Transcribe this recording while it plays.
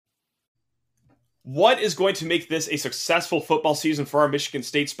what is going to make this a successful football season for our Michigan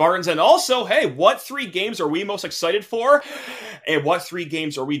State Spartans? And also, hey, what 3 games are we most excited for? And what 3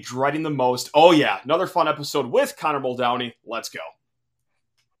 games are we dreading the most? Oh, yeah, another fun episode with Connor Muldowney. Let's go.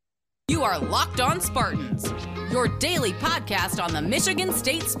 You are Locked On Spartans, your daily podcast on the Michigan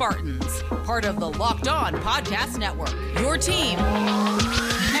State Spartans, part of the Locked On Podcast Network, your team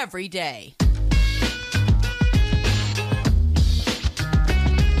every day.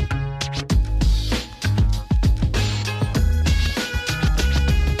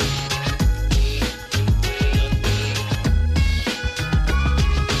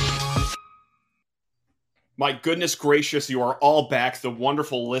 My goodness gracious, you are all back, the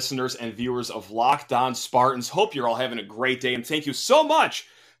wonderful listeners and viewers of Locked On Spartans. Hope you're all having a great day, and thank you so much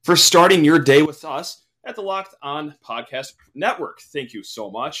for starting your day with us at the Locked On Podcast Network. Thank you so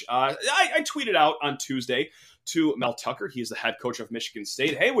much. I tweeted out on Tuesday to Mel Tucker. He is the head coach of Michigan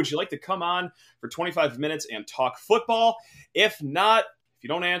State. Hey, would you like to come on for 25 minutes and talk football? If not, if you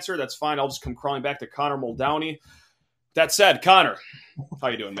don't answer, that's fine. I'll just come crawling back to Connor Muldowney. That said, Connor, how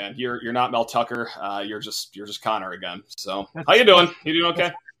you doing, man? You're not Mel Tucker. You're just Connor again. So how you doing? You doing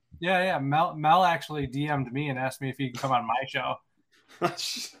okay? Yeah. Mel actually DM'd me and asked me if he can come on my show.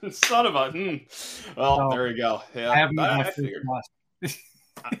 Son of a. Well, so, there you go. Yeah, I figured.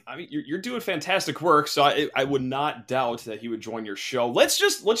 I mean, you're doing fantastic work, so I would not doubt that he would join your show. Let's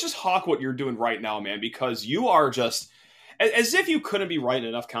just hawk what you're doing right now, man, because you are just as if you couldn't be writing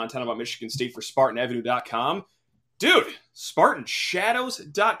enough content about Michigan State for SpartanAvenue.com. Dude,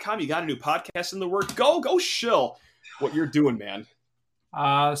 SpartanShadows.com. You got a new podcast in the works. Go shill what you're doing, man.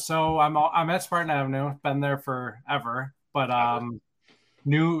 So I'm at Spartan Avenue. Been there forever, but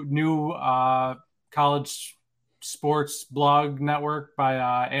new college sports blog network by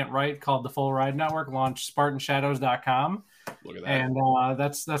Ant Wright called the Full Ride Network launched SpartanShadows.com. Look at that. And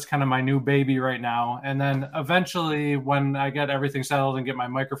that's kind of my new baby right now. And then eventually, when I get everything settled and get my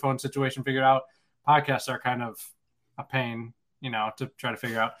microphone situation figured out, podcasts are kind of a pain, to try to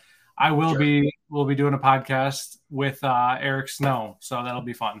figure out. We'll be doing a podcast with Eric Snow, so that'll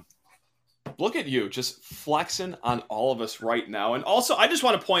be fun. Look at you, just flexing on all of us right now. And also, I just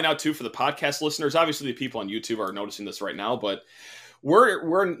want to point out too, for the podcast listeners, obviously the people on YouTube are noticing this right now, but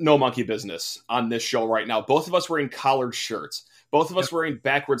we're no monkey business on this show right now. Both of us wearing collared shirts, both of us wearing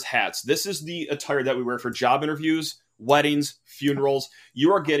backwards hats. This is the attire that we wear for job interviews, weddings, funerals.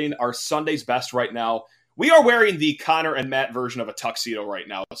 You are getting our Sunday's best right now. We are wearing the Connor and Matt version of a tuxedo right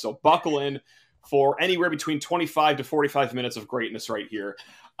now. So buckle in for anywhere between 25 to 45 minutes of greatness right here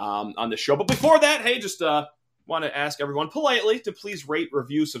on the show. But before that, hey, just want to ask everyone politely to please rate,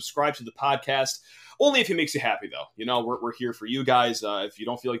 review, subscribe to the podcast. Only if it makes you happy, though. We're here for you guys. If you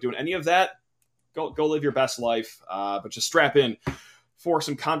don't feel like doing any of that, go live your best life. But just strap in for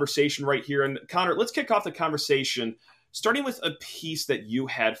some conversation right here. And Connor, let's kick off the conversation starting with a piece that you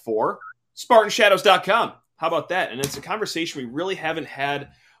had for SpartanShadows.com. How about that? And it's a conversation we really haven't had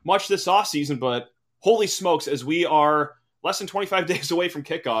much this offseason, but holy smokes, as we are less than 25 days away from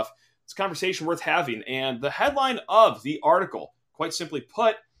kickoff, it's a conversation worth having. And the headline of the article, quite simply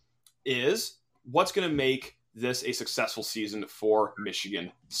put, is what's going to make this a successful season for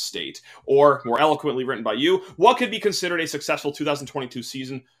Michigan State? Or, more eloquently written by you, what could be considered a successful 2022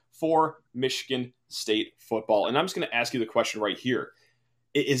 season for Michigan State football? And I'm just going to ask you the question right here.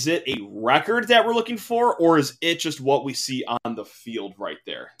 Is it a record that we're looking for, or is it just what we see on the field right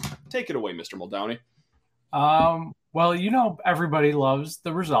there? Take it away, Mr. Muldowney. Well, everybody loves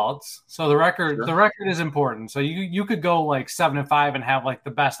the results. So the record is important. So you could go like 7-5 and have like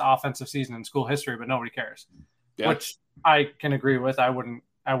the best offensive season in school history, but nobody cares. Yeah. Which I can agree with. I wouldn't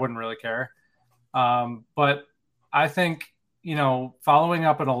really care. But I think, following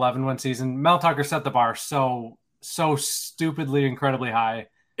up an 11-win season, Mel Tucker set the bar so stupidly incredibly high.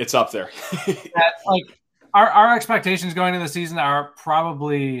 It's up there. That, like, our expectations going into the season are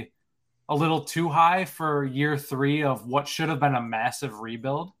probably a little too high for year 3 of what should have been a massive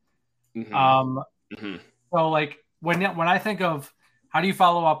rebuild. Mm-hmm. So like when I think of how do you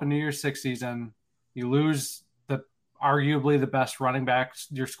follow up a New Year's Six season, you lose arguably the best running back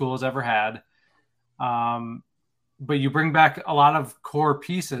your school has ever had. But you bring back a lot of core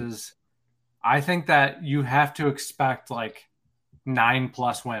pieces. I think that you have to expect like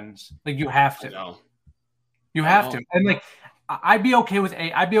 9+ wins. Like you have to. You have to. And like I'd be okay with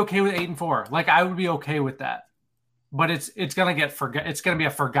 8. I'd be okay with 8-4. Like I would be okay with that. But it's gonna it's gonna be a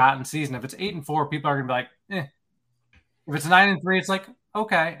forgotten season. If it's 8-4, people are gonna be like, eh. If it's 9-3, it's like,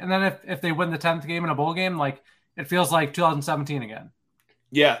 okay. And then if they win the 10th game in a bowl game, like it feels like 2017 again.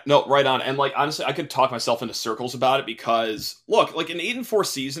 Yeah, no, right on. And like honestly, I could talk myself into circles about it because look, like an 8-4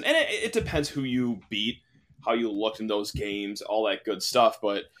 season, and it depends who you beat, how you looked in those games, all that good stuff.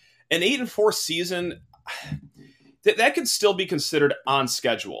 But an 8-4 season, that could still be considered on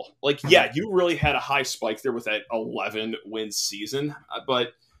schedule. Like, yeah, you really had a high spike there with that 11-win season, but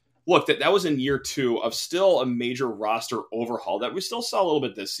look, that was in year 2 of still a major roster overhaul that we still saw a little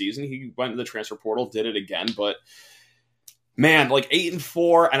bit this season. He went to the transfer portal, did it again, but man, like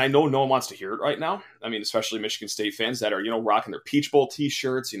 8-4, and I know no one wants to hear it right now. I mean, especially Michigan State fans that are, rocking their Peach Bowl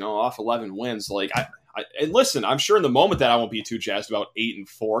t-shirts, off 11 wins. Like, and listen, I'm sure in the moment that I won't be too jazzed about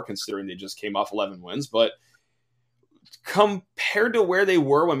 8-4, considering they just came off 11 wins. But compared to where they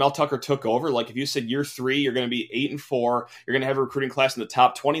were when Mel Tucker took over, like if you said year 3, you're going to be 8-4, you're going to have a recruiting class in the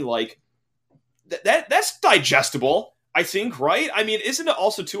top 20, like that's digestible. I think, right? I mean, isn't it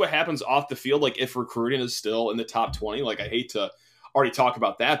also, too, what happens off the field? Like, if recruiting is still in the top 20, like, I hate to already talk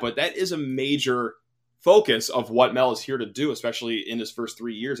about that, but that is a major focus of what Mel is here to do, especially in his first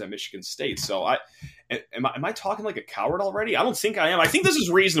 3 years at Michigan State. So, am I talking like a coward already? I don't think I am. I think this is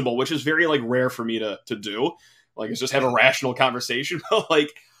reasonable, which is very, like, rare for me to do. Like, it's just have a rational conversation. But, like,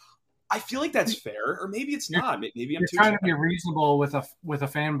 I feel like that's fair, or maybe it's not. Maybe I'm too trying to be reasonable with a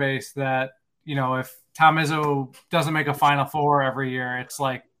fan base that, if Tom Izzo doesn't make a Final Four every year, it's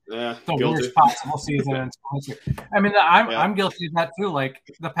like the worst possible season. I mean, I'm guilty of that too. Like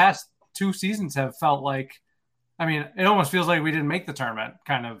the past 2 seasons have felt like, I mean, it almost feels like we didn't make the tournament,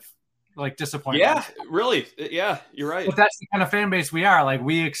 kind of like disappointing. Yeah, really. Yeah, you're right. But that's the kind of fan base we are. Like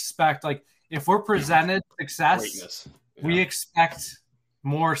we expect, like if we're presented success, we expect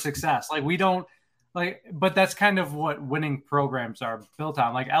more success. Like we don't. But that's kind of what winning programs are built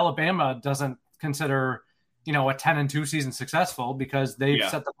on. Like Alabama doesn't consider, a 10-2 season successful because they've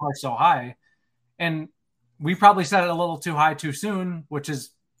set the bar so high. And we probably set it a little too high too soon, which is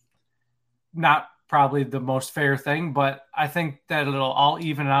not probably the most fair thing. But I think that it'll all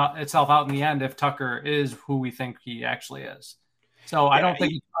even itself out in the end if Tucker is who we think he actually is. So I don't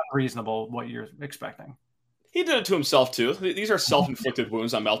think it's unreasonable what you're expecting. He did it to himself, too. These are self-inflicted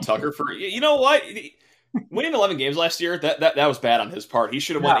wounds on Mel Tucker. For you know what? Winning 11 games last year, that was bad on his part. He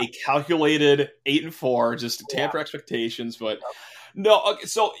should have won a calculated 8-4 just to tamper expectations. But no, okay,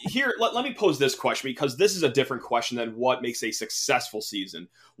 so here, let me pose this question because this is a different question than what makes a successful season.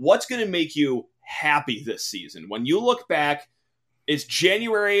 What's going to make you happy this season? When you look back, it's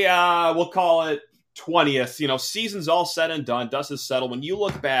January, we'll call it 20th, season's all said and done, dust is settled. When you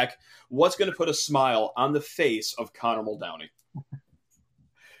look back, what's going to put a smile on the face of Connor Muldowney?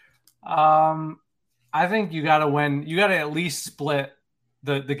 I think you got to win. You got to at least split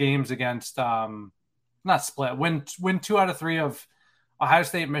the games against, not split, win 2 out of 3 of Ohio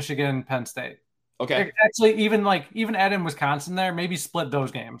State, Michigan, Penn State. Okay. Actually, even add in Wisconsin there, maybe split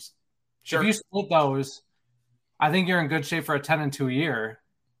those games. Sure. If you split those, I think you're in good shape for a 10-2 year.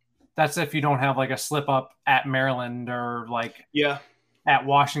 That's if you don't have like a slip up at Maryland or like at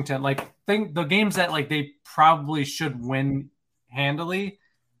Washington. Like the games that like they probably should win handily.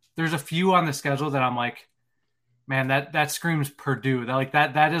 There's a few on the schedule that I'm like, man, that screams Purdue.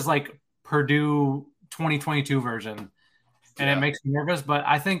 That is like Purdue 2022 version. And it makes me nervous. But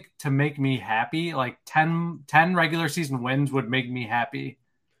I think to make me happy, like 10 regular season wins would make me happy.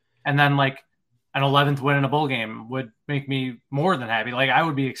 And then like an 11th win in a bowl game would make me more than happy. Like I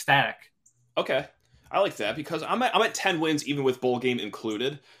would be ecstatic. Okay. I like that because I'm at 10 wins even with bowl game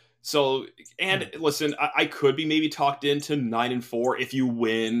included. So, and listen, I could be maybe talked into 9-4 if you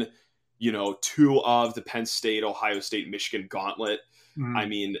win, 2 of the Penn State, Ohio State, Michigan gauntlet. I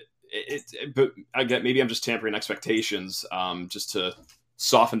mean, but again, maybe I'm just tampering expectations just to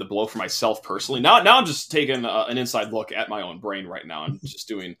soften the blow for myself personally. Now I'm just taking an inside look at my own brain right now and just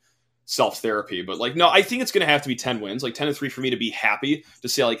doing self-therapy. But like, no, I think it's going to have to be 10 wins, like 10-3 for me to be happy to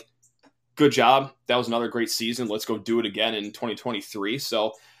say like, good job. That was another great season. Let's go do it again in 2023.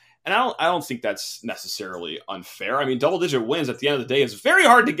 So, and I don't think that's necessarily unfair. I mean, double-digit wins at the end of the day is very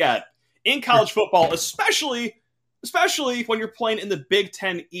hard to get in college football, especially when you're playing in the Big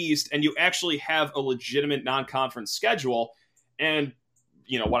Ten East and you actually have a legitimate non-conference schedule. And,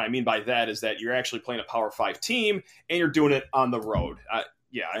 what I mean by that is that you're actually playing a Power 5 team and you're doing it on the road. I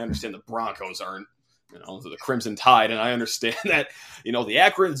understand the Broncos aren't, the Crimson Tide, and I understand that, the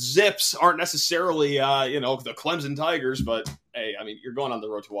Akron Zips aren't necessarily, the Clemson Tigers, but hey, I mean, you're going on the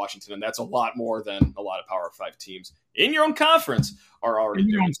road to Washington, and that's a lot more than a lot of Power 5 teams in your own conference are already doing.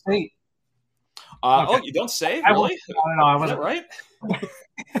 In your own state. Okay. Oh, you don't say? Really? I wasn't right.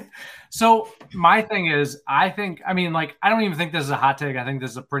 So my thing is, I don't even think this is a hot take. I think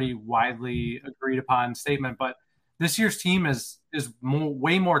this is a pretty widely agreed upon statement, but this year's team is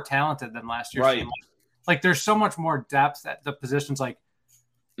way more talented than last year's right. team. Like there's so much more depth at the positions. Like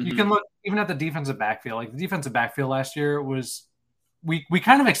you can look even at the defensive backfield. Like the defensive backfield last year was we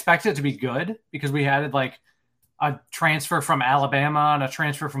kind of expected it to be good because we had like a transfer from Alabama and a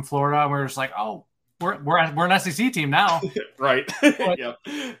transfer from Florida. And we're just like, oh, we're an SEC team now, right? But, yep.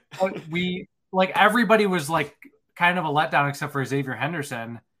 But we like everybody was like kind of a letdown except for Xavier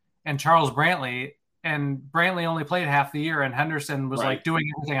Henderson and Charles Brantley. And Brantley only played half the year, and Henderson was like doing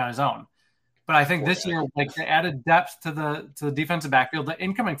everything on his own. But I think this year, like they added depth to the defensive backfield. The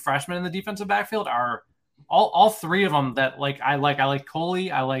incoming freshmen in the defensive backfield are all three of them that like I like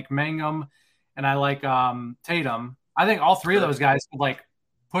Coley, I like Mangum, and I like Tatum. I think all three of those guys could like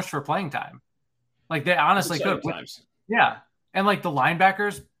push for playing time. Like they honestly could. Yeah, and like the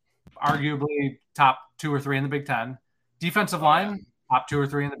linebackers, arguably top 2 or 3 in the Big Ten. Defensive line, top 2 or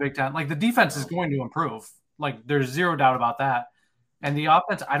 3 in the Big Ten. Like the defense is going to improve. Like there's zero doubt about that. And the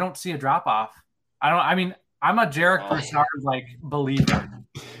offense, I don't see a drop off. I'm a Jarek Broussard like believer.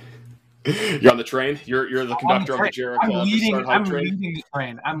 You're on the train. You're the conductor of the Jarek. I'm leading the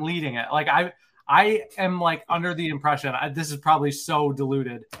train. I'm leading it. Like I am like under the impression. This is probably so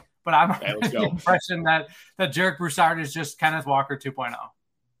diluted, but I'm under the impression that Jarek Broussard is just Kenneth Walker 2.0.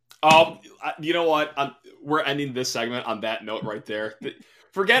 You know what? We're ending this segment on that note right there.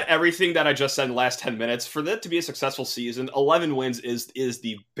 Forget everything that I just said in the last 10 minutes. For that to be a successful season, 11 wins is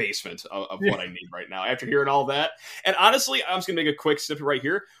the basement of what I need right now after hearing all that. And honestly, I'm just going to make a quick snippet right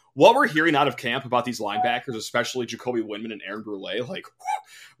here. What we're hearing out of camp about these linebackers, especially Jacoby Windman and Aaron Brule, like,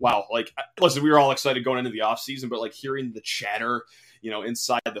 wow. Like, listen, we were all excited going into the offseason, but like hearing the chatter,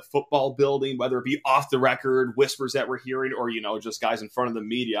 inside the football building, whether it be off the record, whispers that we're hearing, or, just guys in front of the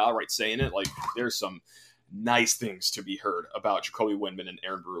media, right, saying it, like there's some nice things to be heard about Jacoby Windman and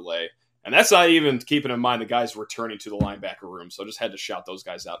Aaron Brule. And that's not even keeping in mind the guys returning to the linebacker room. So I just had to shout those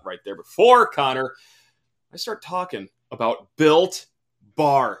guys out right there. Before, Connor, I start talking about Built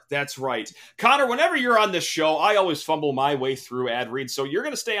Bar. That's right. Connor, whenever you're on this show, I always fumble my way through ad reads. So you're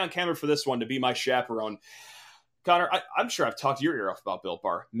going to stay on camera for this one to be my chaperone. Connor, I'm sure I've talked your ear off about Built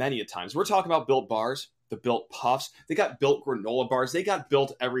Bar many a times. We're talking about Built Bars, the Built Puffs. They got Built granola bars. They got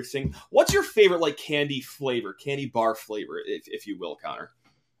Built everything. What's your favorite like candy bar flavor, if you will, Connor?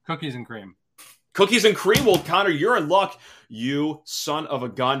 Cookies and cream. Cookies and cream. Well, Connor, you're in luck, you son of a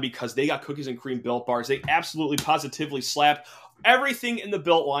gun, because they got cookies and cream Built Bars. They absolutely positively slap. Everything in the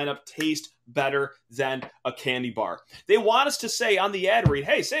Built lineup tastes better than a candy bar. They want us to say on the ad read,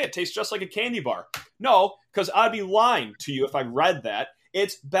 hey, say it tastes just like a candy bar. No, because I'd be lying to you if I read that.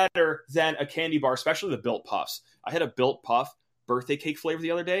 It's better than a candy bar, especially the Built Puffs. I had a Built Puff birthday cake flavor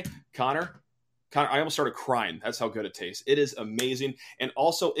the other day. Connor, I almost started crying. That's how good it tastes. It is amazing. And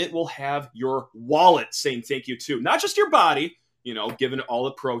also, it will have your wallet saying thank you too. Not just your body, giving it all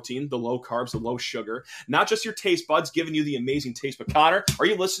the protein, the low carbs, the low sugar. Not just your taste buds giving you the amazing taste. But Connor, are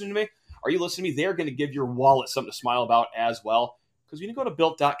you listening to me? They're going to give your wallet something to smile about as well. Because when you go to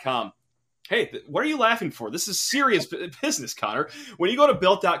Built.com, hey, what are you laughing for? This is serious business, Connor. When you go to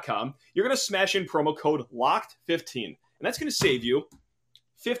Built.com, you're going to smash in promo code LOCKED15. And that's going to save you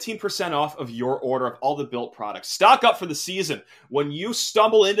 15% off of your order of all the Built products. Stock up for the season. When you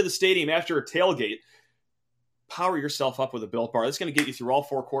stumble into the stadium after a tailgate, power yourself up with a Built Bar. That's going to get you through all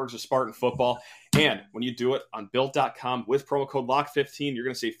 4 quarters of Spartan football. And when you do it on Built.com with promo code LOCK15, you're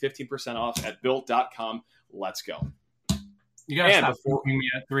going to save 15% off at Built.com. Let's go. You got to stop talking me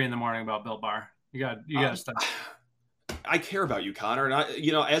at 3 a.m. about Built Bar. You got to stop. I care about you, Connor.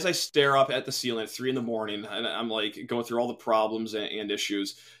 And as I stare up at the ceiling at 3 a.m, and I'm like going through all the problems and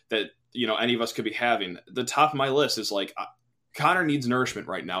issues that, any of us could be having, the top of my list is like, Connor needs nourishment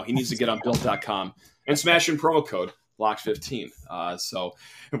right now. He needs to get on Built.com and smash in promo code LOCK15. So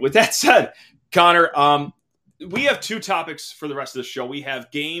with that said, Connor, we have 2 topics for the rest of the show. We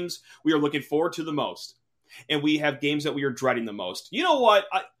have games we are looking forward to the most, and we have games that we are dreading the most. You know what?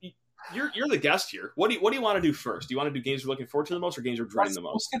 You're the guest here. What do you want to do first? Do you want to do games we're looking forward to the most or games we're dreading the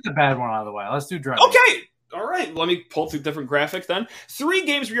most? Let's get the bad one out of the way. Let's do dreading. Okay. All right. Let me pull through a different graphic then. 3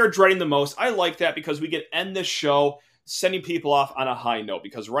 games we are dreading the most. I like that because we can end this show sending people off on a high note,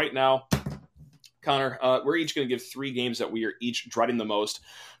 because right now, Connor, we're each going to give 3 games that we are each dreading the most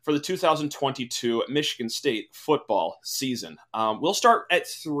for the 2022 Michigan State football season. We'll start at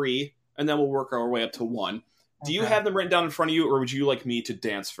 3, and then we'll work our way up to 1. Do you have them written down in front of you, or would you like me to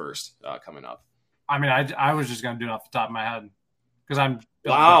dance first coming up? I mean, I was just going to do it off the top of my head because I'm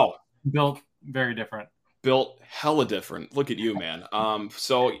built very different. Built hella different. Look at you, man.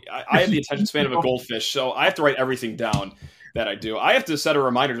 So I have the attention span of a goldfish, so I have to write everything down. that I do. I have to set a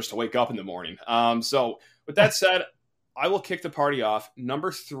reminder just to wake up in the morning. So with that said, I will kick the party off.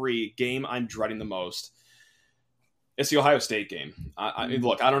 Number 3 game I'm dreading the most. It's the Ohio State game. I mean,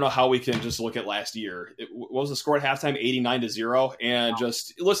 look, I don't know how we can just look at last year. What was the score at halftime? 89-0. And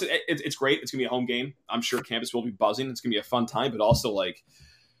just listen, it's great. It's gonna be a home game. I'm sure campus will be buzzing. It's gonna be a fun time, but also like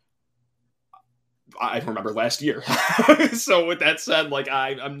I remember last year. So with that said, like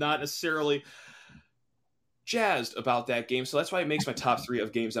I'm not necessarily jazzed about that game. So that's why it makes my top 3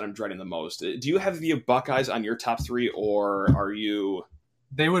 of games that I'm dreading the most. Do you have the Buckeyes on your top 3, or are you?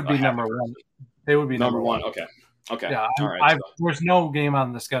 They would be number 1. They would be number 1. Okay. Yeah. All right. There's no game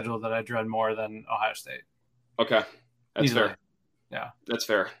on the schedule that I dread more than Ohio State. Okay. That's Easily. fair. Yeah. That's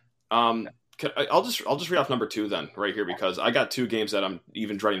fair. I'll just read off number 2 then right here, because I got 2 games that I'm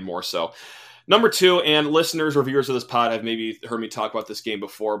even dreading more. So number 2, and listeners or viewers of this pod have maybe heard me talk about this game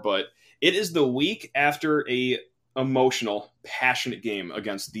before, but it is the week after a emotional, passionate game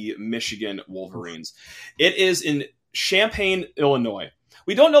against the Michigan Wolverines. It is in Champaign, Illinois.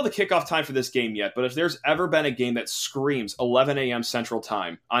 We don't know the kickoff time for this game yet, but if there's ever been a game that screams 11 a.m. Central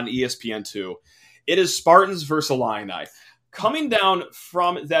Time on ESPN2, it is Spartans versus Illini. Coming down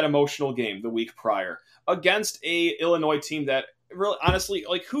from that emotional game the week prior against a Illinois team that really, honestly,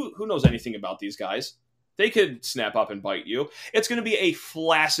 like who knows anything about these guys? They could snap up and bite you. It's going to be a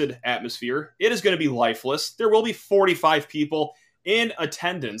flaccid atmosphere. It is going to be lifeless. There will be 45 people in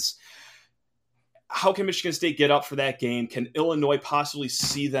attendance. How can Michigan State get up for that game? Can Illinois possibly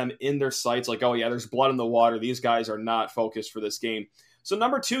see them in their sights? Like, oh yeah, there's blood in the water. These guys are not focused for this game. So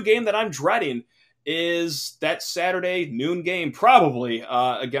number 2 game that I'm dreading is that Saturday noon game, probably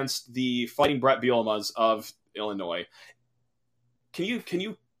against the Fighting Brett Bielema's of Illinois. Can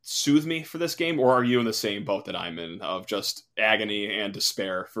you soothe me for this game, or are you in the same boat that I'm in of just agony and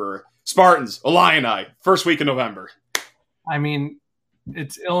despair for Spartans, Illini, first week in November? I mean,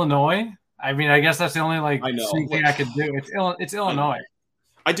 it's Illinois. I mean, I guess that's the only thing I could do. It's Illinois.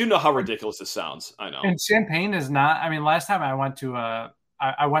 I do know how ridiculous this sounds. I know. And Champaign is not. I mean, last time I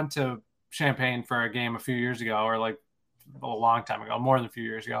went to Champaign for a game a few years ago, or like a long time ago, more than a few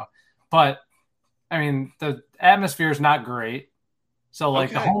years ago. But I mean, the atmosphere is not great. So like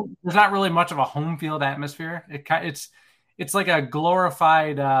there's not really much of a home field atmosphere. It's like a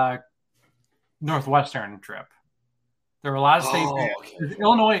glorified Northwestern trip. There were a lot of state. Okay.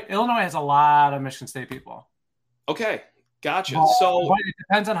 Illinois has a lot of Michigan State people. Okay, gotcha. But it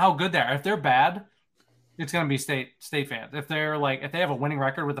depends on how good they are. If they're bad, it's going to be state fans. If they have a winning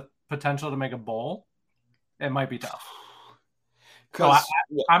record with the potential to make a bowl, it might be tough. So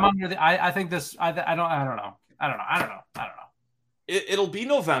I'm under the. I think this. I don't know. It'll be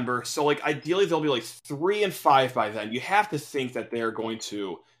November, so like ideally they'll be like 3-5 by then. You have to think that they're going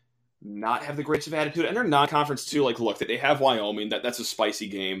to not have the greatest of attitude, and they're non-conference too. Like, look, they have Wyoming. That's a spicy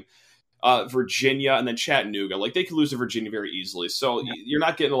game. Virginia, and then Chattanooga. Like, they could lose to Virginia very easily. So you're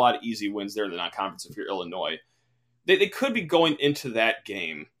not getting a lot of easy wins there in the non-conference if you're Illinois. They could be going into that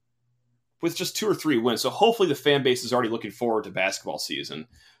game with just 2 or 3 wins. So hopefully the fan base is already looking forward to basketball season.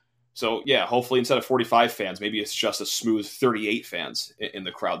 So yeah, hopefully instead of 45 fans, maybe it's just a smooth 38 fans in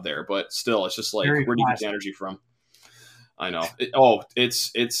the crowd there. But still, it's just like, where do you get the energy from? I know.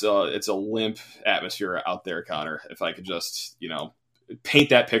 It's a limp atmosphere out there, Connor. If I could just, paint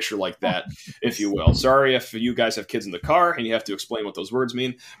that picture like that, if you will. Sorry if you guys have kids in the car and you have to explain what those words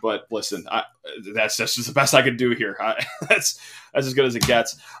mean. But listen, that's just the best I could do here. That's as good as it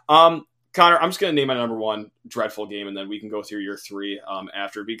gets. Connor, I'm just going to name my number 1 dreadful game, and then we can go through your 3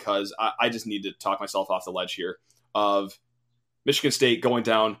 after, because I just need to talk myself off the ledge here of Michigan State going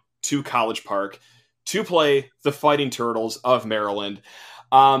down to College Park to play the Fighting Turtles of Maryland.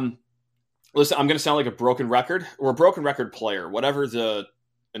 Listen, I'm going to sound like a broken record or a broken record player, whatever the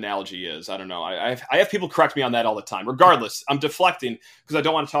analogy is. I don't know. I have people correct me on that all the time. Regardless, I'm deflecting because I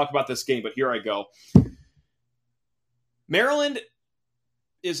don't want to talk about this game, but here I go. Maryland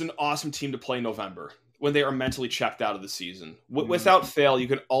is an awesome team to play in November when they are mentally checked out of the season. Without fail, you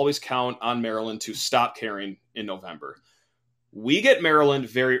can always count on Maryland to stop caring in November. We get Maryland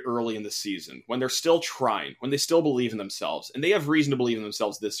very early in the season when they're still trying, when they still believe in themselves. And they have reason to believe in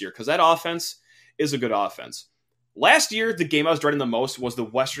themselves this year because that offense is a good offense. Last year, the game I was dreading the most was the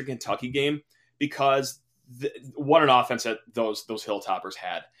Western Kentucky game because what an offense that those Hilltoppers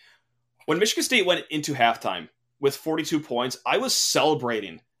had. When Michigan State went into halftime with 42 points, I was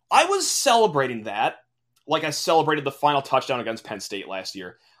celebrating. I was celebrating that like I celebrated the final touchdown against Penn State last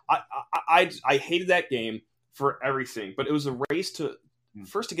year. I hated that game for everything, but it was a race to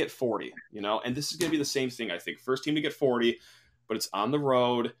first to get 40, and this is going to be the same thing. I think first team to get 40, but it's on the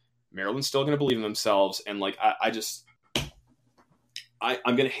road. Maryland's still going to believe in themselves. And like,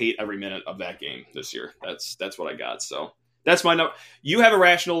 I'm going to hate every minute of that game this year. That's what I got. So that's my number. You have a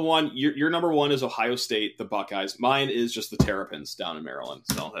rational one. Your number one is Ohio State, the Buckeyes. Mine is just the Terrapins down in Maryland.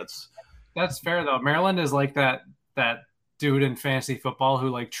 So that's fair though. Maryland is like that dude in fantasy football who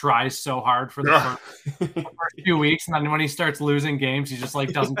like tries so hard for the first few weeks, and then when he starts losing games, he just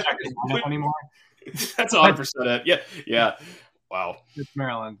like doesn't check his lineup anymore. That's 100% it. Yeah. Wow. It's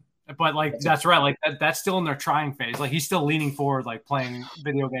Maryland. But like that's right, like that's still in their trying phase. Like he's still leaning forward, like playing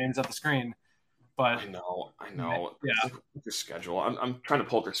video games at the screen. But I know. Yeah. Their schedule. I'm trying to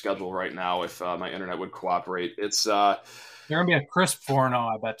pull up their schedule right now. If my internet would cooperate, it's they're gonna be a crisp 4-0.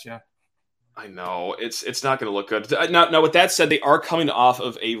 I bet you. I know it's not going to look good. Now, with that said, they are coming off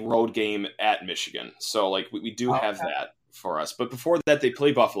of a road game at Michigan, so like we do have that for us. But before that, they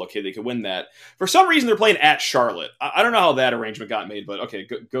play Buffalo. Okay, they could win that. For some reason, they're playing at Charlotte. I don't know how that arrangement got made, but okay,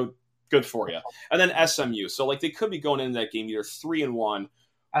 good for you. And then SMU. So like they could be going into that game either 3-1.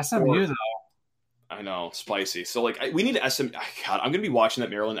 SMU though. I know, spicy. So like we need SMU. God, I'm going to be watching that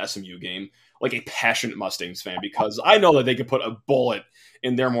Maryland SMU game like a passionate Mustangs fan because I know that they could put a bullet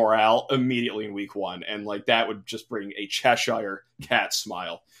in their morale immediately in week 1, and like that would just bring a Cheshire cat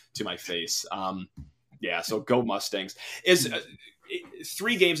smile to my face. Yeah, so go Mustangs. Is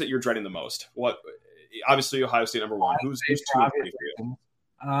 3 games that you're dreading the most? What? Obviously, Ohio State number 1. Who's 2 and 3 for you?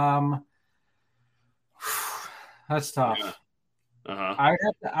 That's tough. Yeah. Uh-huh.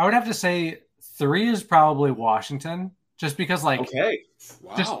 I would have to say 3 is probably Washington, just because like wow.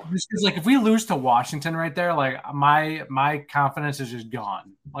 just because like if we lose to Washington right there, like my confidence is just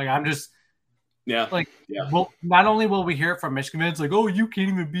gone. Like I'm just Well, not only will we hear it from Michigan fans like, oh, you can't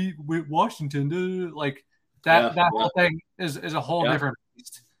even beat Washington, dude. Like that whole thing is a whole different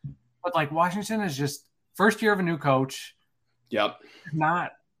beast. But like Washington is just first year of a new coach. Yep.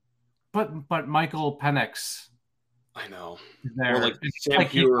 But Michael Penix. I know. There. Or like Sam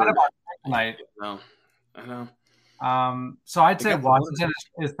Heward. I know. So I'd say Washington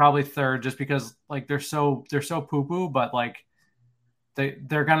is probably 3rd, just because like they're so poo poo, but like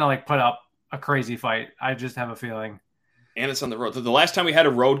they're gonna like put up a crazy fight. I just have a feeling. And it's on the road. The last time we had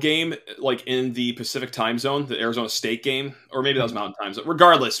a road game, like in the Pacific time zone, the Arizona State game, or maybe that was Mountain time zone.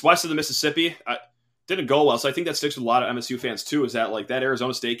 Regardless, west of the Mississippi, didn't go well. So I think that sticks with a lot of MSU fans too. Is that like that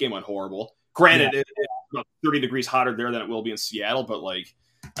Arizona State game went horrible? Granted, it's about 30 degrees hotter there than it will be in Seattle, but like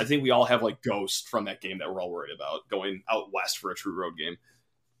I think we all have like ghosts from that game that we're all worried about going out west for a true road game.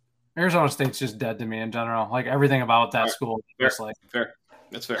 Arizona State's just dead to me in general. Like everything about that school. Fair.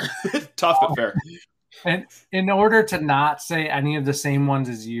 That's fair. Tough, but fair. And in order to not say any of the same ones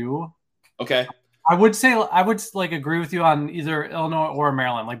as you, okay, I would like agree with you on either Illinois or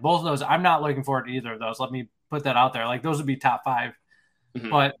Maryland. Like both of those, I'm not looking forward to either of those. Let me put that out there. Like those would be top 5. Mm-hmm.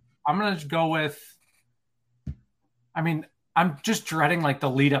 But I'm gonna go with. I mean, I'm just dreading like the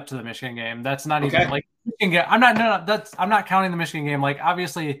lead up to the Michigan game. That's not even like Michigan game. I'm not counting the Michigan game. Like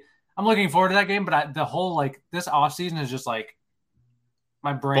obviously, I'm looking forward to that game, but the whole like this offseason is just like.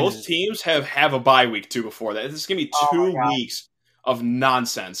 My brain. Both teams have a bye week too before that. This is gonna be 2 weeks of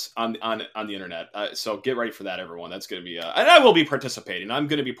nonsense on the internet. So get ready for that, everyone. That's gonna be, and I will be participating. I'm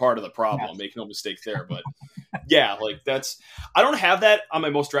gonna be part of the problem. Yes. Make no mistake there. But yeah, like I don't have that on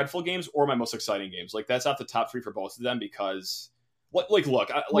my most dreadful games or my most exciting games. Like that's not the top 3 for both of them because, look, my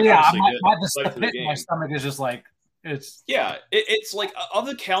stomach is just like. It's like of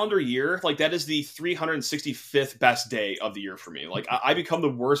the calendar year, like that is the 365th best day of the year for me. Like I become the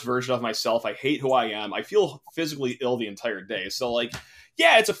worst version of myself. I hate who I am. I feel physically ill the entire day. So like,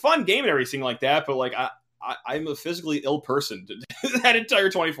 yeah, it's a fun game and everything like that. But like I'm a physically ill person that entire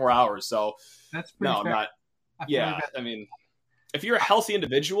 24 hours. So that's pretty fair. I'm not. I mean, if you're a healthy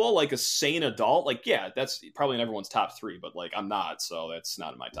individual, like a sane adult, like that's probably in everyone's top 3. But like I'm not, so that's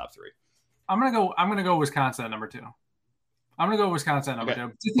not in my top 3. I'm gonna go Wisconsin at number 2. I'm gonna go Wisconsin at number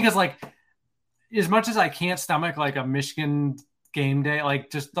 2, just because like as much as I can't stomach like a Michigan game day,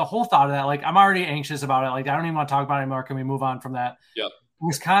 like just the whole thought of that, like I'm already anxious about it. Like I don't even want to talk about it anymore. Can we move on from that? Yep.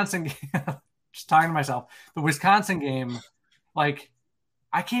 Wisconsin, just talking to myself. The Wisconsin game, like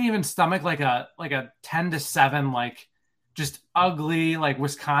I can't even stomach like a 10-7 like just ugly like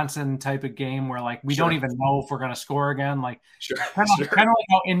Wisconsin type of game where like we don't even know if we're gonna score again. Like kind of like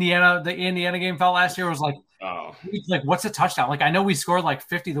how the Indiana game felt last year was like, like what's a touchdown? Like I know we scored like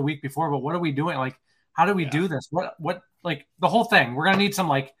 50 the week before, but what are we doing? Like how do we do this? What like the whole thing? We're gonna need some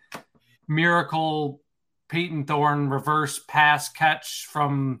like miracle Peyton Thorne reverse pass catch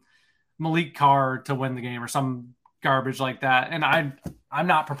from Malik Carr to win the game or some garbage like that. And I'm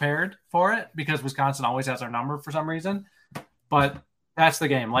not prepared for it because Wisconsin always has our number for some reason. But that's the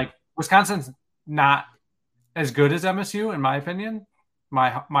game. Like Wisconsin's not as good as MSU, in my opinion.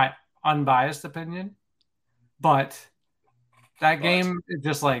 my unbiased opinion. But that game, it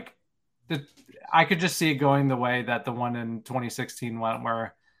just like I could just see it going the way that the one in 2016 went,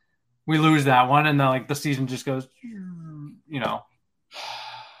 where we lose that one and then like the season just goes,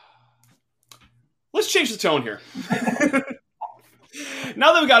 Let's change the tone here.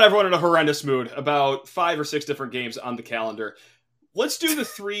 Now that we got everyone in a horrendous mood about 5 or 6 different games on the calendar, let's do the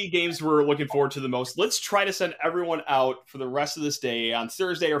 3 games we're looking forward to the most. Let's try to send everyone out for the rest of this day on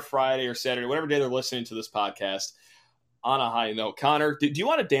Thursday or Friday or Saturday, whatever day they're listening to this podcast, on a high note. Connor, do you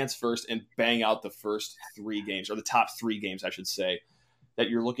want to dance first and bang out the first 3 games, or the top 3 games, I should say, that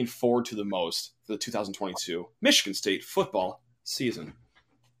you're looking forward to the most for the 2022 Michigan State football season?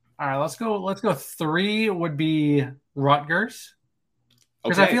 All right, let's go. 3 would be Rutgers.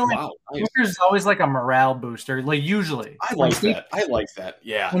 Because I feel like Rutgers is always like a morale booster. Like usually. I like that.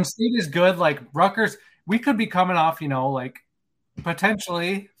 Yeah. When State is good, like Rutgers, we could be coming off, like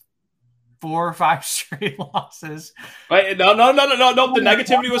potentially 4 or 5 straight losses. Wait, no. The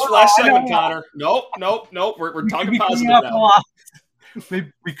negativity was for last segment, Connor. Nope. We're talking positive now.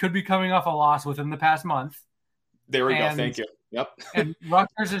 We could be coming off a loss within the past month. There we go. Thank you. Yep. And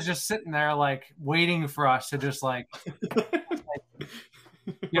Rutgers is just sitting there, like, waiting for us to just, like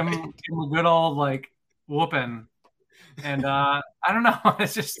give him a good old, like, whooping. And I don't know.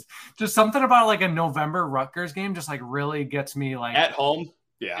 It's just something about, like, a November Rutgers game just, like, really gets me, like. At home?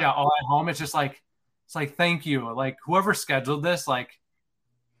 Yeah, all at home. It's just, like, thank you. Like, whoever scheduled this, like,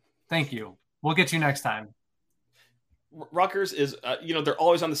 thank you. We'll get you next time. Rutgers is, they're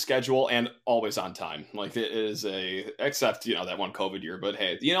always on the schedule and always on time. Like, it is except, that one COVID year. But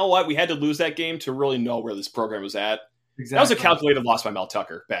hey, you know what? We had to lose that game to really know where this program was at. Exactly. That was a calculated loss by Mel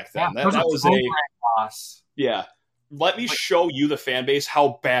Tucker back then. Yeah, that was a loss. Yeah. Let me show you, the fan base,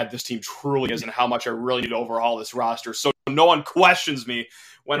 how bad this team truly is and how much I really need to overhaul this roster so no one questions me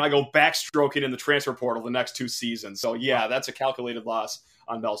when I go backstroking in the transfer portal the next 2 seasons. So, yeah, that's a calculated loss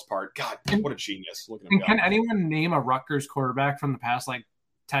on Mel's part. God, what a genius. Look at him go. Can anyone name a Rutgers quarterback from the past,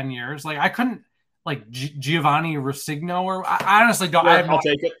 10 years? Like, I couldn't, Giovanni Rosigno, or I honestly don't. Yeah, I'll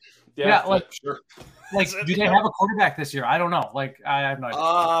take it. Yeah, sure. Do they have a quarterback this year? I don't know. I have no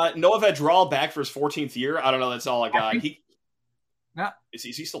idea. Noah Vedral back for his 14th year. I don't know. That's all I got. Is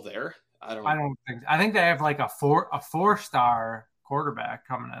he still there? I don't know. I don't think. I think they have a 4-star quarterback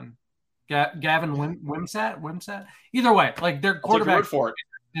coming in. Gavin Wimsatt. Either way, their quarterback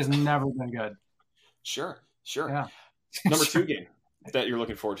has never been good. Sure. Yeah. Number 2 game that you're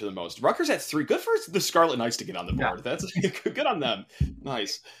looking forward to the most. Rutgers at 3. Good for the Scarlet Knights to get on the board. Yeah. That's good on them.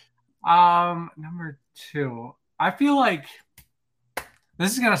 Nice. Number 2. I feel like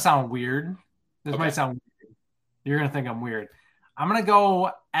this is gonna sound weird. This might sound weird. You're gonna think I'm weird. I'm gonna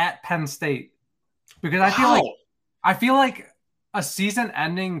go at Penn State because I feel like a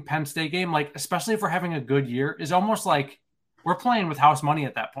season-ending Penn State game, especially if we're having a good year, is almost like we're playing with house money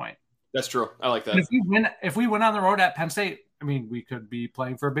at that point. That's true. I like that. And if we went on the road at Penn State, I mean, we could be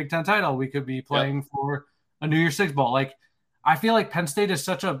playing for a Big Ten title. We could be playing for a New Year's Six bowl. I feel like Penn State is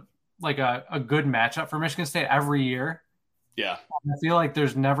such a good matchup for Michigan State every year. Yeah. I feel like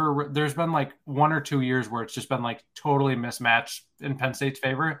there's been 1 or 2 years where it's just been totally mismatched in Penn State's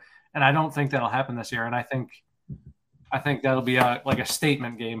favor. And I don't think that'll happen this year. And I think that'll be a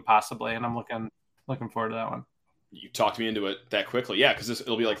statement game possibly. And I'm looking forward to that one. You talked me into it that quickly. Yeah. Cause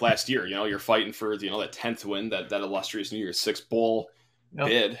it'll be like last year, you're fighting for, that 10th win, that illustrious New Year's Six bowl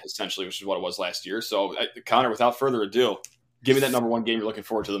bid essentially, which is what it was last year. So Connor, without further ado, give me that number 1 game you're looking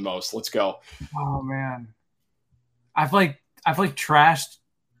forward to the most. Let's go. Oh man. I've trashed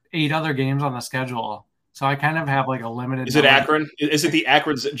 8 other games on the schedule. So I kind of have a limited. Is it Akron? Is it the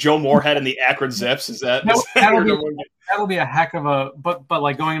Akron Joe Moorhead and the Akron Zips? Is that? That'll be a heck of a. But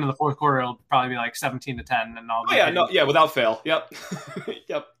going into the fourth quarter, it'll probably be 17-10 and all. Without fail. Yep.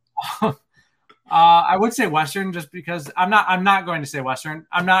 Yep. I would say Western just because I'm not going to say Western.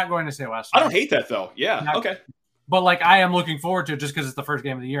 I don't hate that though. Yeah. Okay. But I am looking forward to it just because it's the first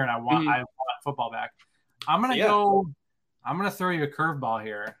game of the year and I want football back. I'm gonna throw you a curveball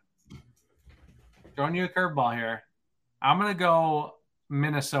here. Throwing you a curveball here. I'm gonna go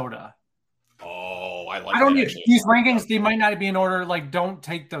Minnesota. Oh, I like. I don't need these rankings. They might not be in order. Don't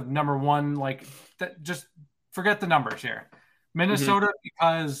take the number 1. Just forget the numbers here. Minnesota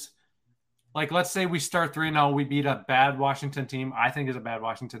because, let's say we start 3-0. We beat a bad Washington team. I think is a bad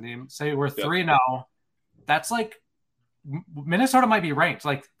Washington team. Say we're 3-0. That's Minnesota might be ranked.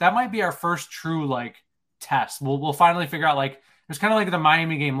 That might be our first true test. We'll finally figure out it was kind of like the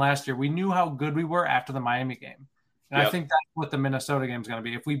Miami game last year. We knew how good we were after the Miami game. And I think that's what the Minnesota game is going to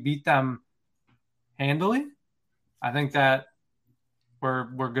be. If we beat them handily, I think that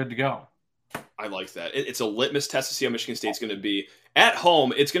we're good to go. I like that. It's a litmus test to see how Michigan State's going to be. At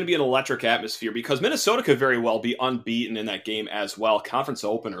home, it's going to be an electric atmosphere because Minnesota could very well be unbeaten in that game as well. Conference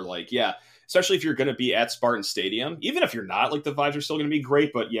opener, especially if you're going to be at Spartan Stadium. Even if you're not, the vibes are still going to be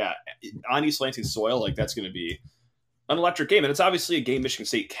great. But yeah, on East Lansing soil, that's going to be an electric game. And it's obviously a game Michigan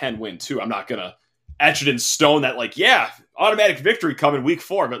State can win, too. I'm not going to etch it in stone that, automatic victory coming week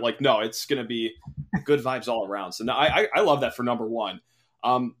 4. But, no, it's going to be good vibes all around. So, no, I love that for number 1.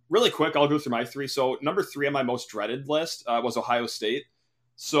 Really quick, I'll go through my 3. So number 3 on my most dreaded list was Ohio State.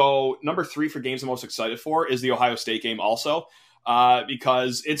 So number 3 for games I'm most excited for is the Ohio State game also,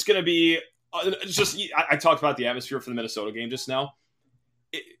 because it's going to be I talked about the atmosphere for the Minnesota game just now.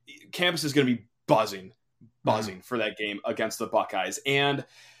 Campus is going to be buzzing for that game against the Buckeyes. And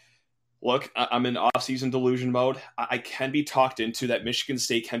look, I'm in off-season delusion mode. I can be talked into that Michigan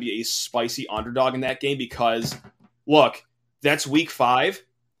State can be a spicy underdog in that game because, look, that's week 5.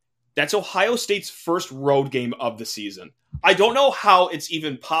 That's Ohio State's first road game of the season. I don't know how it's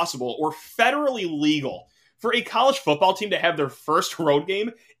even possible or federally legal for a college football team to have their first road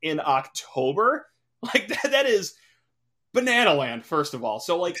game in October. That is banana land, first of all.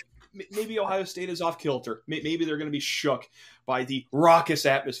 So, maybe Ohio State is off kilter. Maybe they're going to be shook by the raucous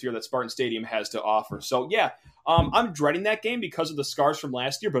atmosphere that Spartan Stadium has to offer. So, yeah, I'm dreading that game because of the scars from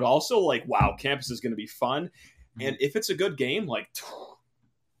last year, but also, wow, campus is going to be fun. And if it's a good game,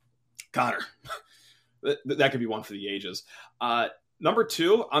 Connor, that could be one for the ages. Number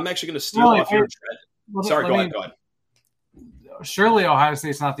 2, I'm actually going to steal off your dread. Sorry, go ahead. Surely Ohio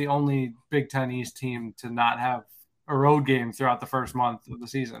State's not the only Big Ten East team to not have a road game throughout the first month of the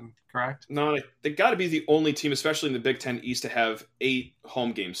season, correct? No, they got to be the only team, especially in the Big Ten East, to have 8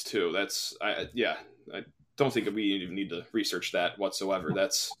 home games too. I don't think we even need to research that whatsoever.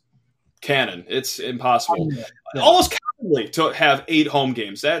 That's canon. It's impossible. Almost cowardly to have 8 home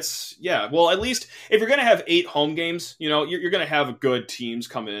games. That's well, at least if you're going to have 8 home games, you're going to have good teams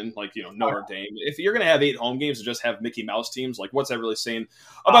come in, Notre Dame. If you're going to have 8 home games and just have Mickey Mouse teams, what's that really saying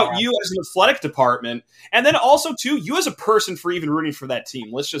about you as an athletic department? And then also too, you as a person for even rooting for that team.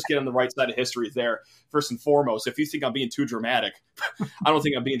 Let's just get on the right side of history there first and foremost. If you think I'm being too dramatic, I don't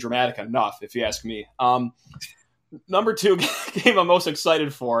think I'm being dramatic enough, if you ask me. Number 2 game I'm most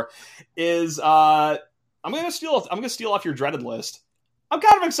excited for is I'm gonna steal off your dreaded list. I'm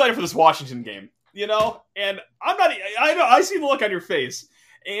kind of excited for this Washington game, and I'm not. I know I see the look on your face,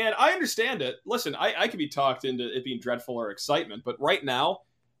 and I understand it. Listen, I could be talked into it being dreadful or excitement, but right now,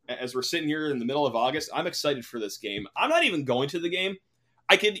 as we're sitting here in the middle of August, I'm excited for this game. I'm not even going to the game.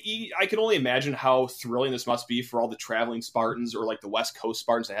 I can only imagine how thrilling this must be for all the traveling Spartans or the West Coast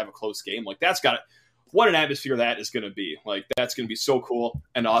Spartans to have a close game. That's got it. What an atmosphere that is going to be. That's going to be so cool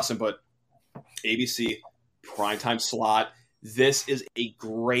and awesome. But ABC, primetime slot, this is a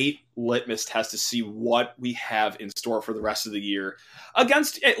great litmus test to see what we have in store for the rest of the year.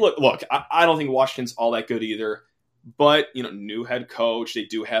 Against, look, I don't think Washington's all that good either. But, new head coach, they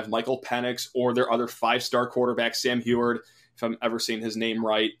do have Michael Penix or their other 5-star quarterback, Sam Heward, if I'm ever saying his name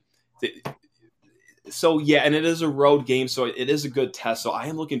right. So, yeah, and it is a road game, so it is a good test. So I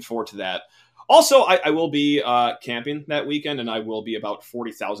am looking forward to that. Also, I will be camping that weekend, and I will be about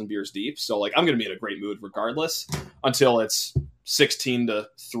 40,000 beers deep. So, I'm going to be in a great mood regardless until it's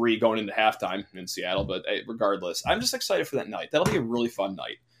 16-3 going into halftime in Seattle. But regardless, I'm just excited for that night. That'll be a really fun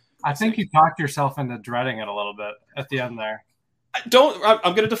night. I think you talked yourself into dreading it a little bit at the end there. I'm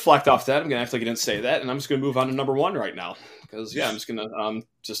going to deflect off that. I'm going to act like I didn't say that, and I'm just going to move on to number 1 right now. Because, I'm just going to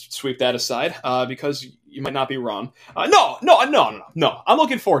just sweep that aside because you might not be wrong. No. I'm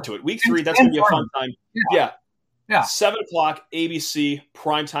looking forward to it. Week 3, that's going to be a fun time. Yeah. 7 o'clock, ABC,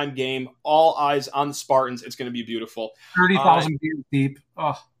 primetime game, all eyes on the Spartans. It's going to be beautiful. 30,000 beers deep.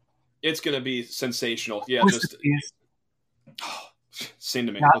 Oh. It's going to be sensational. Yeah, sing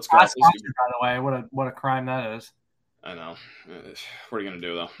to me. Let's go. By the way, what a crime that is. I know. What are you going to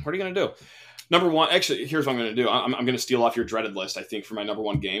do, though? What are you going to do? Number 1, actually, here's what I'm going to do. I'm going to steal off your dreaded list, I think, for my number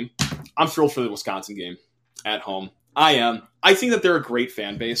 1 game. I'm thrilled for the Wisconsin game at home. I am. I think that they're a great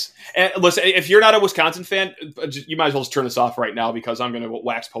fan base. And listen, if you're not a Wisconsin fan, you might as well just turn this off right now because I'm going to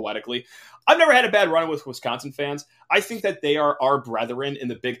wax poetically. I've never had a bad run with Wisconsin fans. I think that they are our brethren in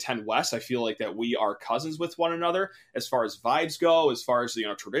the Big Ten West. I feel like that we are cousins with one another as far as vibes go, as far as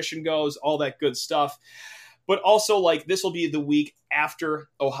tradition goes, all that good stuff. But also, this will be the week after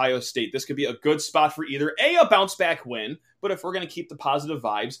Ohio State. This could be a good spot for either a bounce back win, but if we're going to keep the positive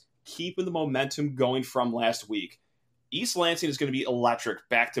vibes, keeping the momentum going from last week. East Lansing is going to be electric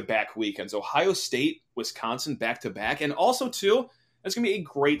back-to-back weekends. Ohio State, Wisconsin back-to-back. And also, too, it's going to be a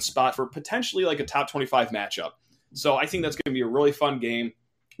great spot for potentially a top 25 matchup. So I think that's going to be a really fun game.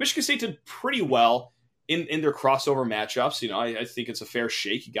 Michigan State did pretty well in their crossover matchups. I think it's a fair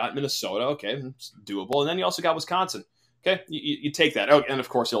shake. You got Minnesota. Okay, it's doable. And then you also got Wisconsin. Okay, you take that. Oh, and of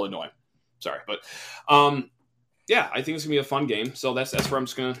course Illinois. Sorry, but yeah, I think it's gonna be a fun game. So that's where I'm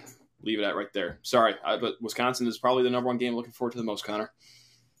just gonna leave it at right there. Sorry, but Wisconsin is probably the number one game looking forward to the most, Connor.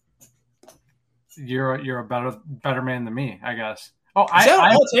 You're a better man than me, I guess. Oh, is that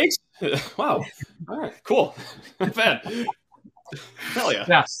all it takes? Wow. All right, cool. Bad. Hell yeah.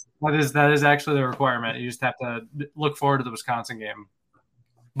 Yes, that is actually the requirement. You just have to look forward to the Wisconsin game.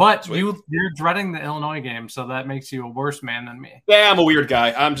 But you're dreading the Illinois game, so that makes you a worse man than me. Yeah, I'm a weird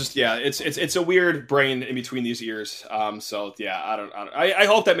guy. I'm just it's a weird brain in between these ears. So yeah, I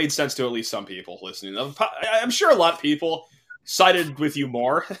hope that made sense to at least some people listening. I'm sure a lot of people sided with you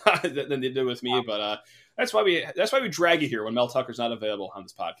more than they did with me, but that's why we drag you here when Mel Tucker's not available on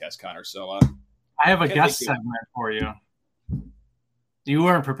this podcast, Connor. So I have a guest segment for you. You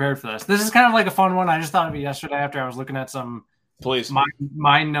weren't prepared for this. This is kind of like a fun one. I just thought of it yesterday after I was looking at some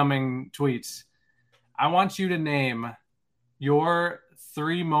mind-numbing tweets. I want you to name your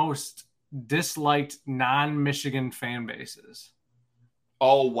 3 most disliked non-Michigan fan bases.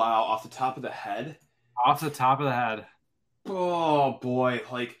 Oh, wow. Off the top of the head? Off the top of the head. Oh, boy.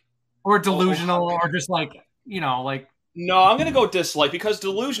 Or delusional, or just No, I'm going to go dislike because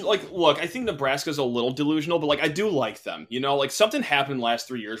delusional. Look, I think Nebraska's a little delusional, but I do like them. Something happened in the last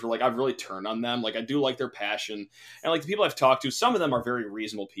 3 years where I've really turned on them. I do like their passion, and the people I've talked to, some of them are very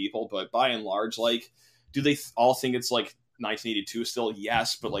reasonable people, but by and large, do they all think it's 1982 still?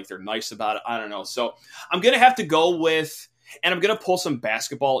 Yes, but they're nice about it. I don't know. So I'm going to have to go with, and I'm going to pull some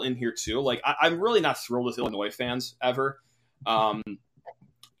basketball in here too. I'm really not thrilled with Illinois fans ever.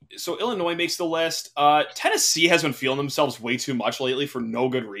 So Illinois makes the list. Tennessee has been feeling themselves way too much lately for no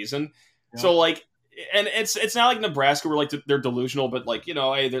good reason. Yeah. So and it's not like Nebraska where they're delusional, but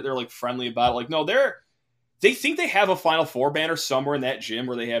hey, they're friendly about it. No, they think they have a Final Four banner somewhere in that gym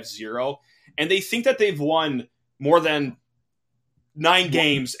where they have 0, and they think that they've won more than 9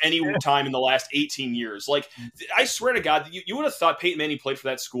 games any time in the last 18 years. I swear to God, you would have thought Peyton Manning played for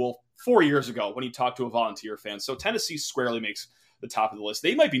that school 4 years ago when he talked to a Volunteer fan. So Tennessee squarely makes the top of the list.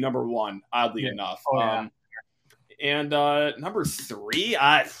 They might be number 1, oddly enough. Oh, yeah. And number 3,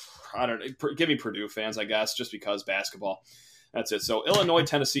 I don't know. Give me Purdue fans, I guess, just because basketball. That's it. So Illinois,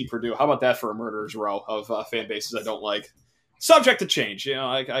 Tennessee, Purdue. How about that for a murderer's row of fan bases I don't like? Subject to change.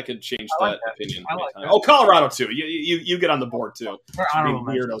 I could change that opinion. That. Oh, Colorado too. You get on the board too.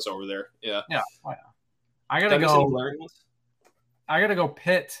 Weirdos over there. Yeah. Yeah. Oh, yeah. I gotta go.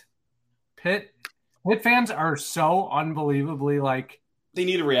 Pitt. Pitt fans are so unbelievably they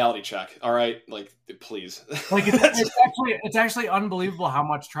need a reality check. All right, please. It's actually unbelievable how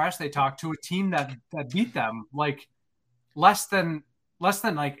much trash they talk to a team that beat them less than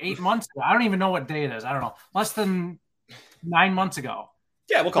 8 months ago. I don't even know what day it is. I don't know. Less than 9 months ago.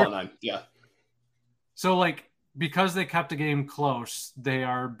 Yeah, we'll call it 9. Yeah. So because they kept the game close, they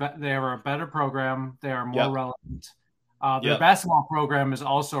are a better program. They are more relevant. Their basketball program is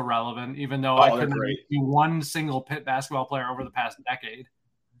also relevant, even though I couldn't name you one single Pitt basketball player over the past decade.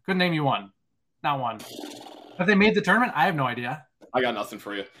 Couldn't name you one. Not one. Have they made the tournament? I have no idea. I got nothing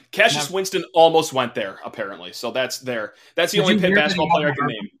for you. Cassius Winston almost went there, apparently. So that's there. That's the only Pitt basketball player I can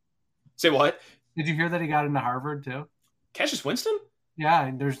name. Say what? Did you hear that he got into Harvard, too? Cassius Winston?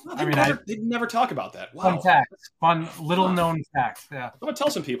 Yeah, they never talk about that. Wow. Fun fact. Fun, little-known fact. Yeah. I'm going to tell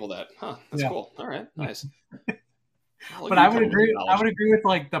some people that. Huh, that's cool. All right, nice. But I would agree. I would agree with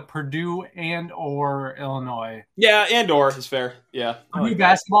the Purdue and or Illinois. Yeah, and or is fair. Yeah, Purdue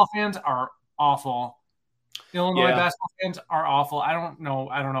basketball fans are awful. Illinois basketball fans are awful. I don't know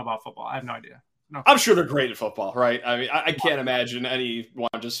about football. I have no idea. No. I'm sure they're great at football, right? I mean, I can't imagine anyone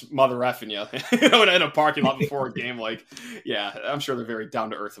just mother effing you, in a parking lot before a game. I'm sure they're very down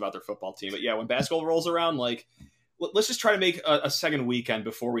to earth about their football team. But yeah, when basketball rolls around, let's just try to make a second weekend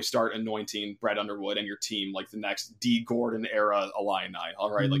before we start anointing Brett Underwood and your team the next D. Gordon era Illini.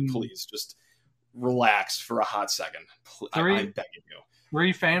 All right, please just relax for a hot second. I'm begging you.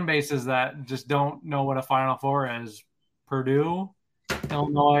 3 fan bases that just don't know what a Final Four is: Purdue,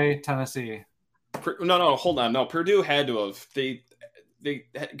 Illinois, Tennessee. No, hold on. No, Purdue had to have. They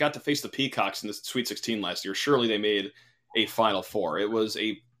got to face the Peacocks in the Sweet 16 last year. Surely they made a Final Four. It was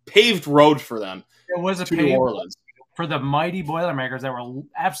a paved road for them. It was a paved New Orleans. For the mighty Boilermakers that were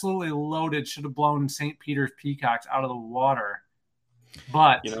absolutely loaded, should have blown St. Peter's Peacocks out of the water.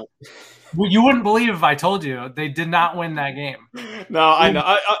 But you wouldn't believe if I told you they did not win that game. No, I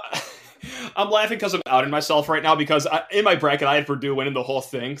know. I'm laughing because I'm outing myself right now because in my bracket I had Purdue winning the whole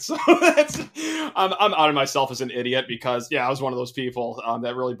thing, so I'm outing myself as an idiot because I was one of those people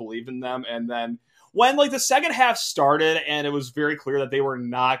that really believed in them, and then when the second half started and it was very clear that they were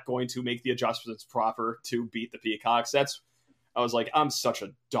not going to make the adjustments proper to beat the Peacocks, I was like, I'm such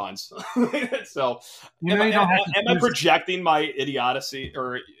a dunce. So am I projecting my idiocy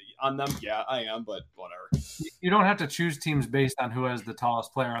on them? Yeah, I am, but whatever. You don't have to choose teams based on who has the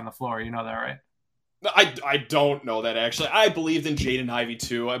tallest player on the floor. You know that, right? I don't know that, actually. I believed in Jaden Ivey,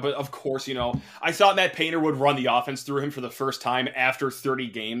 too. But, of course, I thought Matt Painter would run the offense through him for the first time after 30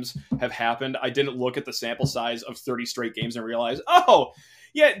 games have happened. I didn't look at the sample size of 30 straight games and realize,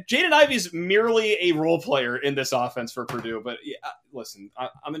 Jaden Ivey's merely a role player in this offense for Purdue. But, listen,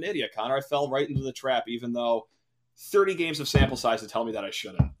 I'm an idiot, Connor. I fell right into the trap, even though 30 games of sample size to tell me that I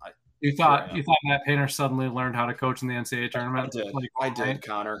shouldn't. You thought Matt Painter suddenly learned how to coach in the NCAA tournament? I did,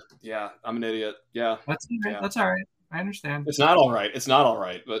 Connor. Yeah, I'm an idiot. Yeah. That's all right. I understand. It's not all right.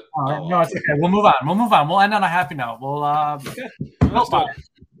 But no, it's okay. We'll move on. We'll end on a happy note. Okay. Let's do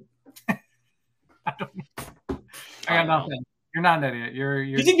it. I got nothing. You're not an idiot. You're... Do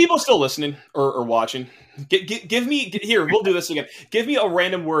you think people are still listening or watching? Give me here. We'll do this again. Give me a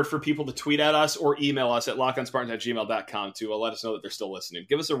random word for people to tweet at us or email us at lockonspartans@gmail.com to let us know that they're still listening.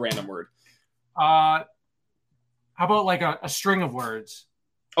 Give us a random word. How about like a string of words?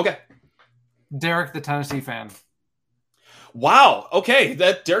 Okay. Derek, the Tennessee fan. Wow. Okay.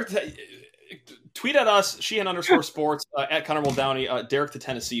 That Derek. Tweet at us, Sheehan_sports, at Connor Muldowney, Derek, the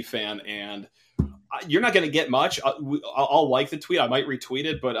Tennessee fan, and you're not going to get much. I'll like the tweet. I might retweet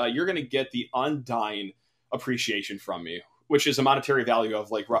it, but you're going to get the undying appreciation from me, which is a monetary value of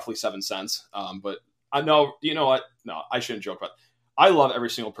roughly 7 cents. But I know, you know what? No, I shouldn't joke about it. I love every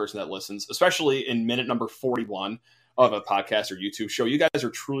single person that listens, especially in minute number 41 of a podcast or YouTube show. You guys are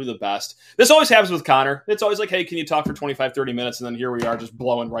truly the best. This always happens with Connor. It's always like, hey, can you talk for 25, 30 minutes? And then here we are just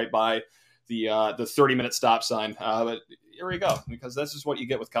blowing right by the 30-minute stop sign. But here we go, because that's just what you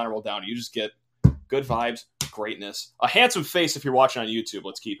get with Connor Muldowney. You just get good vibes, greatness, a handsome face if you're watching on YouTube,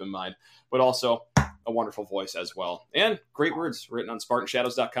 let's keep in mind, but also a wonderful voice as well. And great words written on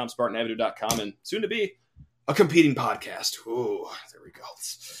SpartanShadows.com, SpartanAvenue.com, and soon to be a competing podcast. Ooh, there we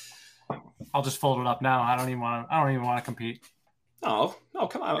go. I'll just fold it up now. I don't even want to compete. No,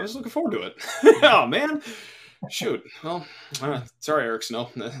 come on. I was looking forward to it. Oh, man. Shoot. Well, sorry, Eric Snow.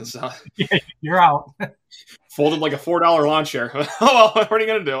 You're out. Folded like a $4 lawn chair. Oh, well, what are you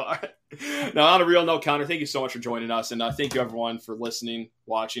going to do? All right. Now, on a real note, Connor, thank you so much for joining us. And thank you, everyone, for listening,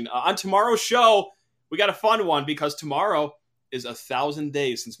 watching. On tomorrow's show, we got a fun one because tomorrow is 1,000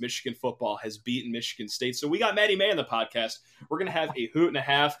 days since Michigan football has beaten Michigan State. So we got Maddie May on the podcast. We're going to have a hoot and a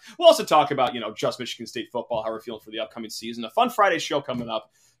half. We'll also talk about, just Michigan State football, how we're feeling for the upcoming season. A fun Friday show coming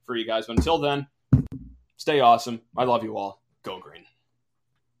up for you guys. But until then, stay awesome. I love you all. Go Green.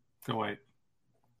 Go White.